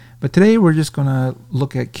But today we're just going to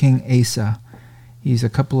look at King Asa. He's a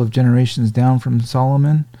couple of generations down from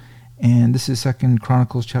Solomon, and this is 2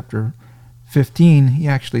 Chronicles chapter 15. He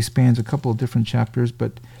actually spans a couple of different chapters,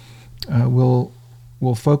 but we'll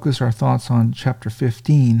focus our thoughts on chapter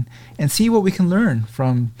 15 and see what we can learn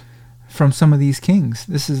from some of these kings.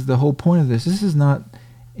 This is the whole point of this. This is not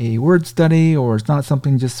a word study, or it's not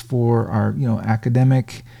something just for our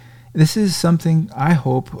academic. This is something I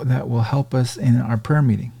hope that will help us in our prayer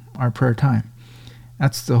meeting, our prayer time.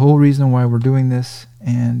 That's the whole reason why we're doing this,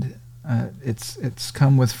 and it's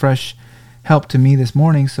come with fresh help to me this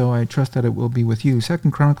morning, so I trust that it will be with you. 2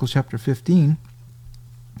 Chronicles chapter 15,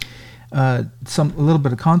 a little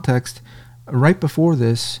bit of context. Right before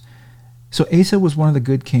this, so Asa was one of the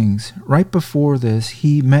good kings. Right before this,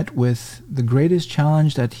 he met with the greatest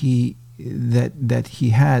challenge that he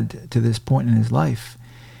had to this point in his life,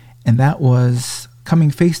 and that was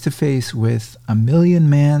coming face to face with a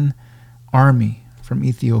 1,000,000-man army from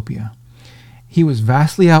Ethiopia. He was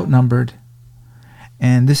vastly outnumbered,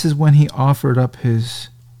 and this is when he offered up his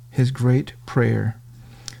great prayer.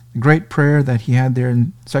 The great prayer that he had there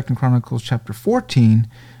in 2 Chronicles chapter 14,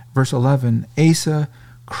 verse 11. Asa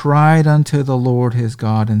cried unto the Lord his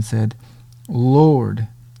God and said, Lord,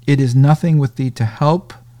 it is nothing with thee to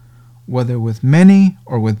help, whether with many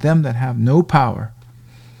or with them that have no power.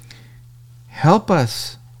 Help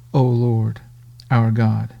us, O Lord, our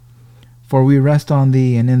God. For we rest on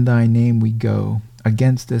thee, and in thy name we go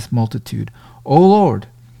against this multitude. O Lord,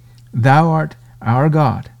 thou art our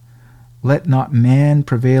God. Let not man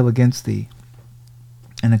prevail against thee.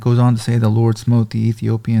 And it goes on to say the Lord smote the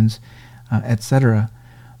Ethiopians, etc.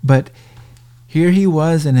 But here he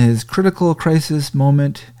was in his critical crisis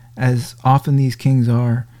moment, as often these kings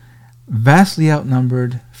are, vastly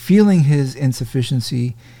outnumbered, feeling his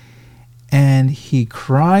insufficiency, and he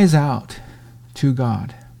cries out to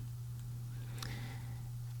God.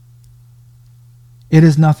 It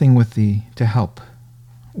is nothing with thee to help,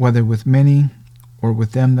 whether with many or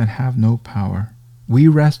with them that have no power. We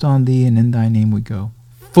rest on thee, and in thy name we go.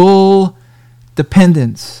 Full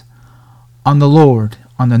dependence on the Lord,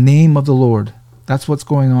 on the name of the Lord. That's what's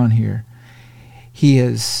going on here.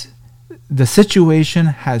 The situation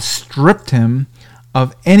has stripped him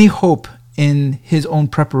of any hope in his own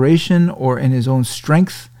preparation or in his own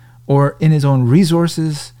strength or in his own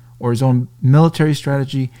resources or his own military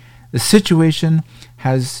strategy. The situation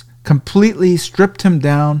has completely stripped him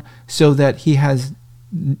down so that he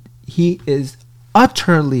is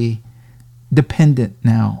utterly dependent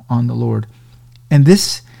now on the Lord. And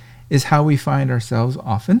this is how we find ourselves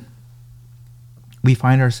often. We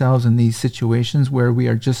find ourselves in these situations where we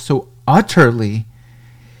are just so utterly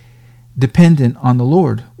dependent on the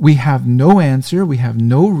Lord. We have no answer. We have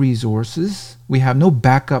no resources. We have no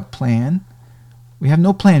backup plan. We have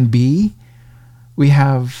no plan B. We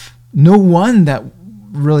have no one that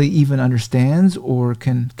really even understands or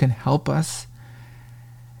can help us.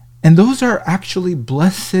 And those are actually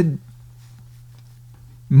blessed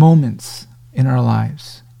moments in our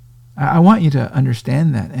lives. I want you to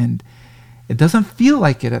understand that. And it doesn't feel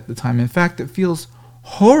like it at the time. In fact, it feels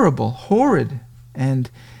horrible, horrid. And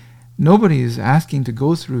nobody is asking to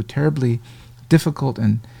go through terribly difficult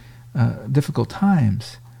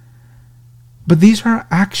times. But these are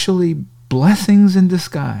actually blessings in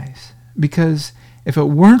disguise. Because if it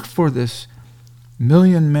weren't for this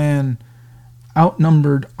 1,000,000-man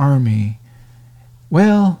outnumbered army,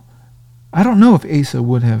 well, I don't know if Asa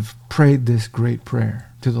would have prayed this great prayer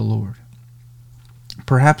to the Lord.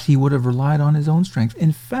 Perhaps he would have relied on his own strength.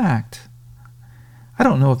 In fact, I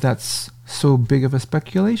don't know if that's so big of a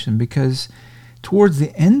speculation, because towards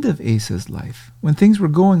the end of Asa's life, when things were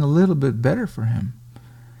going a little bit better for him,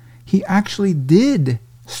 he actually did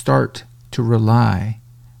start to rely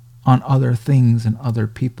on other things and other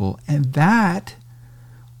people. And that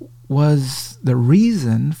was the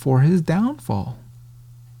reason for his downfall.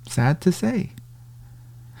 Sad to say.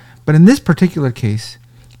 But in this particular case,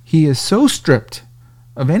 he is so stripped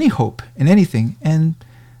of any hope in anything, and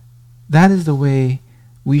that is the way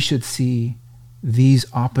we should see these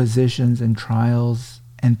oppositions and trials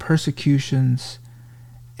and persecutions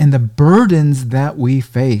and the burdens that we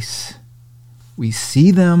face. We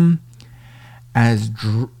see them as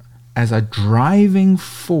a driving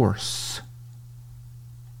force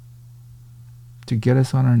to get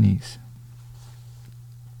us on our knees.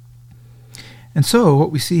 And so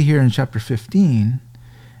what we see here in chapter 15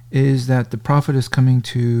 is that the prophet is coming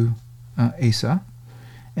to Asa.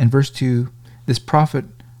 And verse 2, this prophet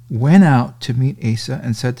went out to meet Asa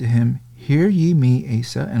and said to him, Hear ye me,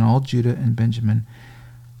 Asa, and all Judah and Benjamin.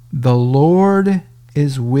 The Lord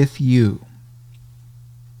is with you.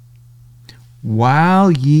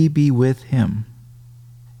 while ye be with him.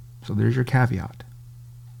 So there's your caveat.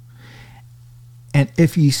 And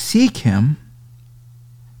if ye seek him,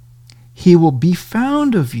 he will be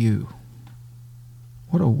found of you.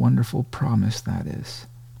 What a wonderful promise that is.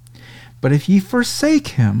 But if ye forsake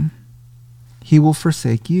him, he will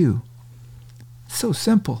forsake you. So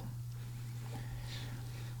simple.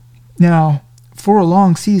 Now, for a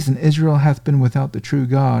long season, Israel hath been without the true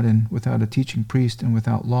God, and without a teaching priest, and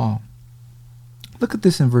without law. Look at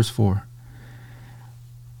this in verse 4.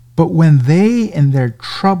 But when they in their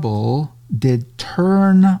trouble did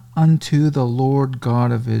turn unto the Lord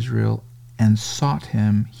God of Israel, and sought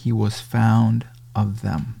him, he was found of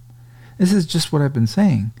them. This is just what I've been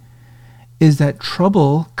saying, is that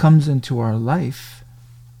trouble comes into our life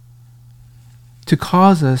to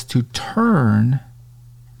cause us to turn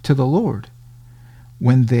to the Lord.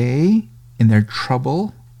 When they, in their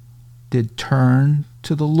trouble, did turn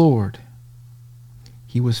to the Lord,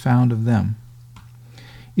 he was found of them.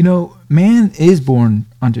 You know, man is born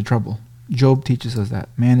unto trouble. Job teaches us that.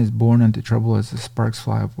 Man is born unto trouble as the sparks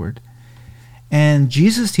fly upward. And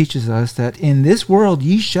Jesus teaches us that in this world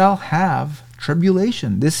ye shall have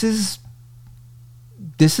tribulation. This is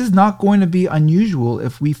not going to be unusual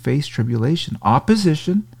if we face tribulation.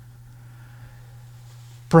 Opposition,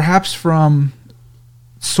 perhaps from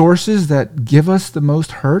sources that give us the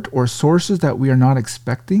most hurt, or sources that we are not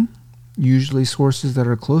expecting, usually sources that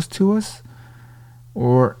are close to us,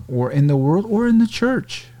 or in the world, or in the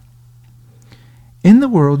church. In the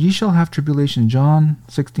world ye shall have tribulation, John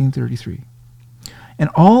 16:33. And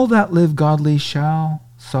all that live godly shall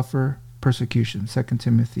suffer persecution, 2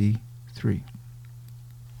 Timothy 3.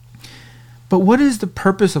 But what is the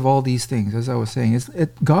purpose of all these things? As I was saying,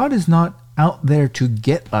 God is not out there to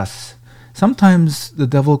get us. Sometimes the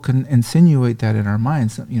devil can insinuate that in our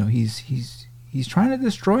minds. You know, he's trying to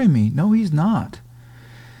destroy me. No, he's not.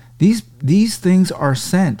 These things are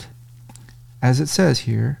sent, as it says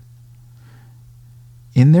here,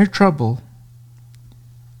 in their trouble,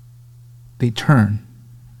 they turn.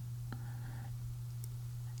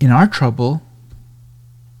 In our trouble,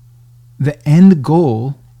 the end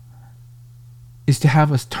goal is to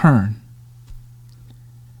have us turn.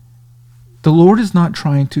 The Lord is not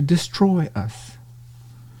trying to destroy us.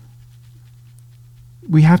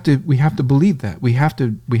 We have to believe that. We have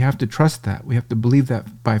to trust that. We have to believe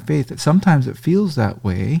that by faith. That sometimes it feels that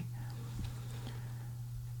way,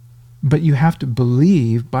 but you have to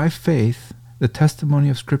believe by faith the testimony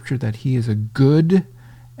of Scripture that he is a good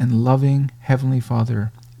and loving Heavenly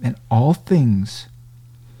Father, and all things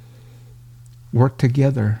work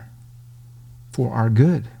together for our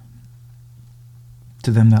good to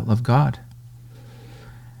them that love God.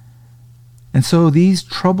 And so these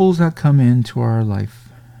troubles that come into our life,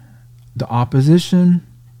 the opposition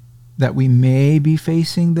that we may be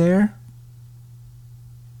facing there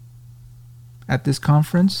at this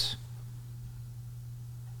conference,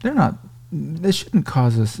 they shouldn't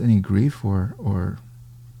cause us any grief or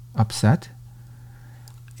upset.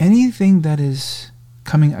 Anything that is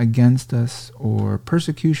coming against us, or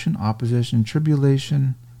persecution, opposition,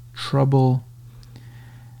 tribulation, trouble,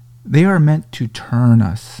 they are meant to turn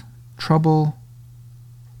us. Trouble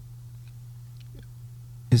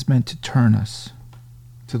is meant to turn us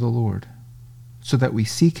to the Lord, so that we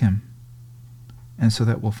seek him, and so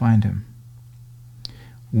that we'll find him.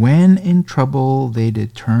 When in trouble they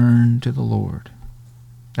did turn to the Lord.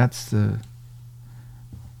 That's the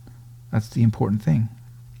important thing.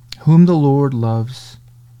 Whom the Lord loves,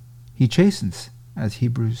 he chastens, as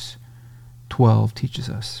Hebrews 12 teaches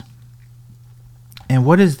us. And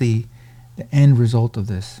what is the end result of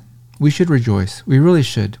this? We should rejoice. We really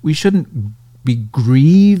should. We shouldn't be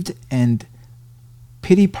grieved and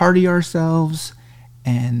pity party ourselves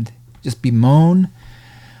and just bemoan.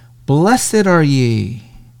 Blessed are ye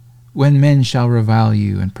when men shall revile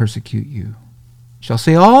you and persecute you, shall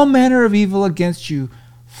say all manner of evil against you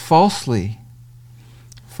falsely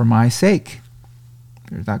for my sake.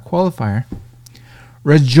 There's that qualifier.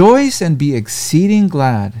 Rejoice and be exceeding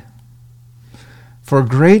glad, for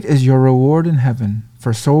great is your reward in heaven,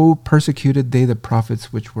 for so persecuted they the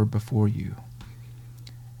prophets which were before you.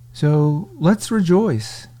 So let's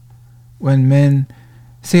rejoice when men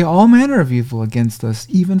say all manner of evil against us,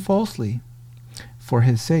 even falsely, for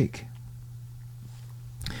his sake.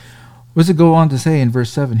 What does it go on to say in verse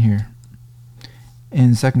 7 here?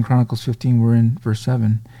 In 2 Chronicles 15, we're in verse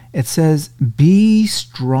 7. It says, be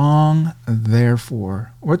strong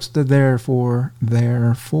therefore. What's the therefore?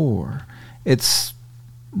 Therefore. It's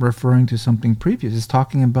referring to something previous. It's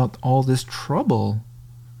talking about all this trouble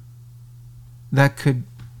that could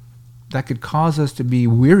cause us to be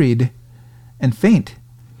wearied and faint.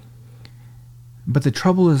 But the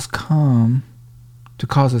trouble has come to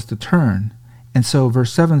cause us to turn. And so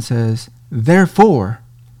verse 7 says, therefore,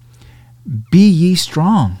 be ye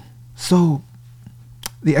strong. So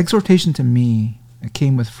the exhortation to me that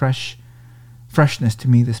came with freshness to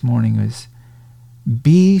me this morning is,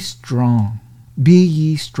 be strong. Be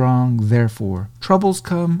ye strong, therefore. Troubles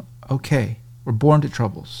come, okay. We're born to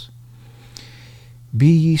troubles. Be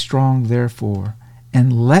ye strong, therefore,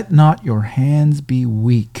 and let not your hands be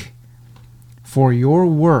weak, for your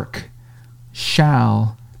work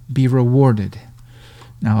shall be rewarded.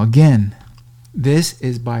 Now again, this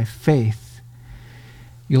is by faith.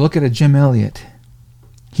 You look at a Jim Elliot.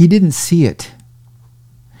 He didn't see it.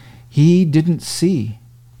 He didn't see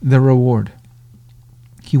the reward.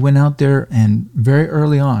 He went out there and very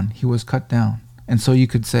early on he was cut down. And so you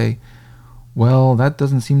could say, well, that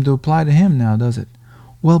doesn't seem to apply to him now, does it?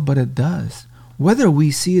 Well, but it does. Whether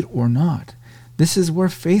we see it or not, this is where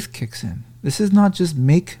faith kicks in. This is not just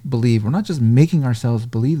make-believe. We're not just making ourselves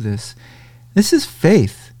believe this. This is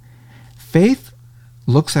faith. Faith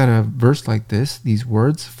looks at a verse like this, these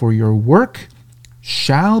words, for your work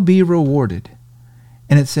shall be rewarded.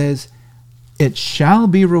 And it says, it shall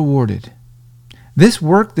be rewarded. This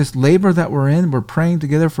work, this labor that we're praying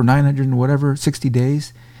together for 900 and whatever, 60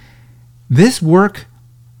 days, this work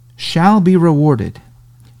shall be rewarded.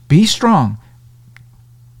 Be strong.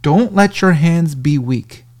 Don't let your hands be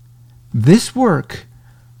weak. This work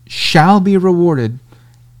shall be rewarded.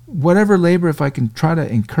 Whatever labor, if I can try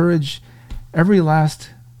to encourage every last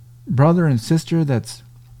brother and sister that's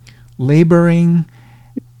laboring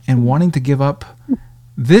and wanting to give up,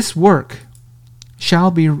 this work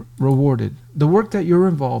shall be rewarded. The work that you're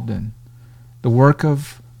involved in, the work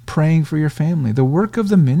of praying for your family, the work of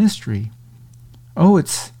the ministry. Oh,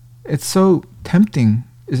 it's so tempting,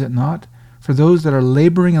 is it not, for those that are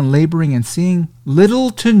laboring and seeing little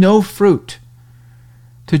to no fruit,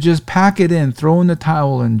 to just pack it in, throw in the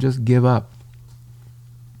towel, and just give up.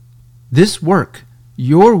 This work,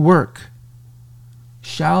 your work,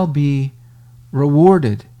 shall be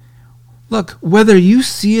rewarded. Look, whether you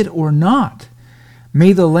see it or not,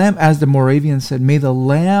 may the lamb, as the Moravian said, may the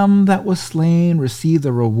lamb that was slain receive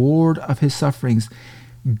the reward of his sufferings.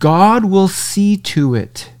 God will see to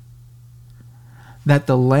it that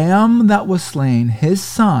the lamb that was slain, his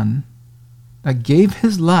son, that gave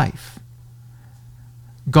his life,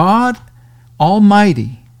 God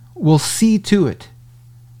Almighty will see to it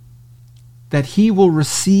that he will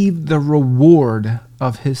receive the reward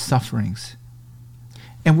of his sufferings.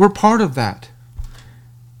 And we're part of that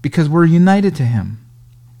because we're united to him.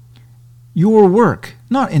 Your work,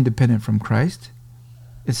 not independent from Christ.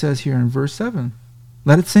 It says here in verse 7,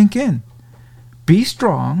 let it sink in. Be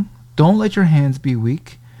strong, don't let your hands be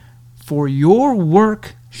weak, for your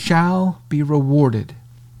work shall be rewarded.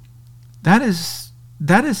 That is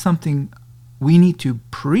something we need to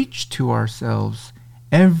preach to ourselves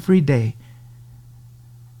every day.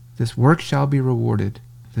 This work shall be rewarded.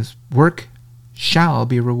 This work shall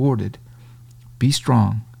be rewarded. Be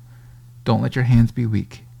strong. Don't let your hands be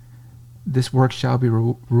weak. This work shall be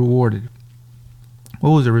rewarded.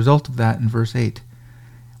 What was the result of that in verse 8?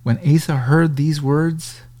 When Asa heard these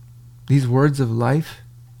words of life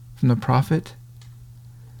from the prophet,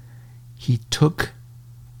 he took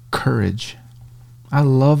courage. I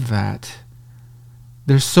love that.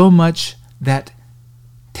 There's so much that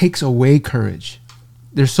takes away courage.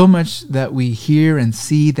 There's so much that we hear and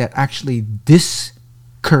see that actually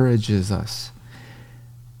discourages us.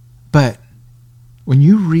 But when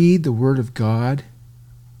you read the Word of God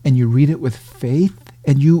and you read it with faith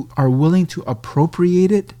and you are willing to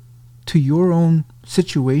appropriate it to your own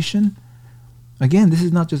situation, again, this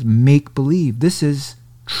is not just make-believe. This is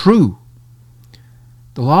true.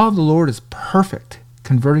 The law of the Lord is perfect,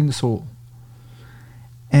 converting the soul.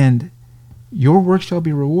 And your work shall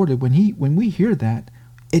be rewarded. When we hear that,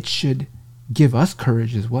 it should give us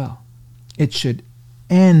courage as well. It should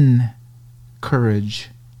encourage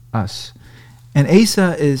us. And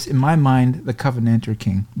Asa is, in my mind, the covenanter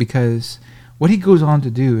king, because what he goes on to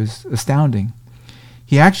do is astounding.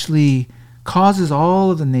 He actually causes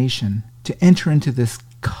all of the nation to enter into this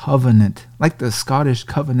covenant, like the Scottish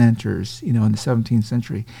Covenanters, in the 17th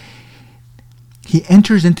century. He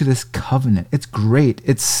enters into this covenant. It's great.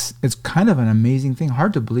 It's kind of an amazing thing.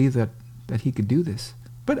 Hard to believe that he could do this.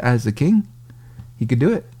 But as the king, he could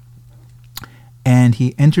do it. And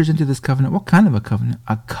he enters into this covenant. What kind of a covenant?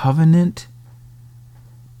 A covenant,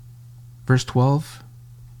 verse 12,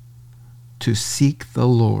 to seek the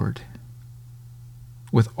Lord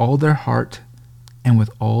with all their heart and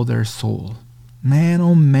with all their soul. Man,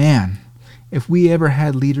 oh man, If we ever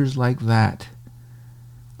had leaders like that,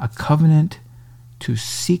 a covenant to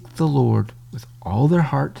seek the Lord with all their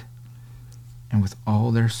heart and with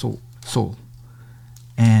all their soul.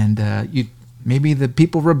 And maybe the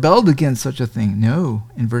people rebelled against such a thing. No,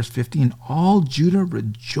 in verse 15, all Judah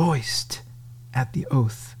rejoiced at the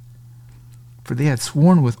oath, for they had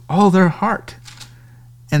sworn with all their heart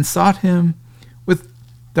and sought him with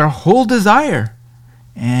their whole desire.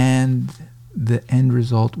 And the end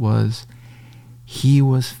result was he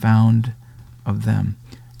was found of them.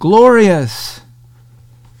 Glorious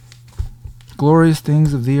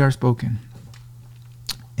things of thee are spoken.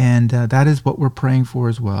 And that is what we're praying for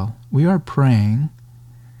as well. We are praying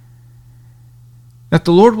that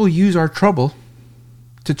the Lord will use our trouble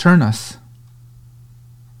to turn us.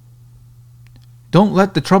 Don't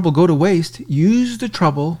let the trouble go to waste. Use the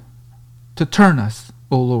trouble to turn us,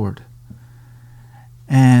 O Lord.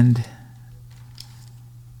 And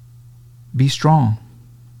be strong.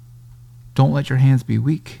 Don't let your hands be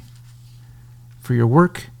weak, for your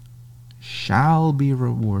work shall be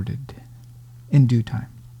rewarded in due time.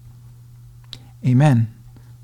 Amen.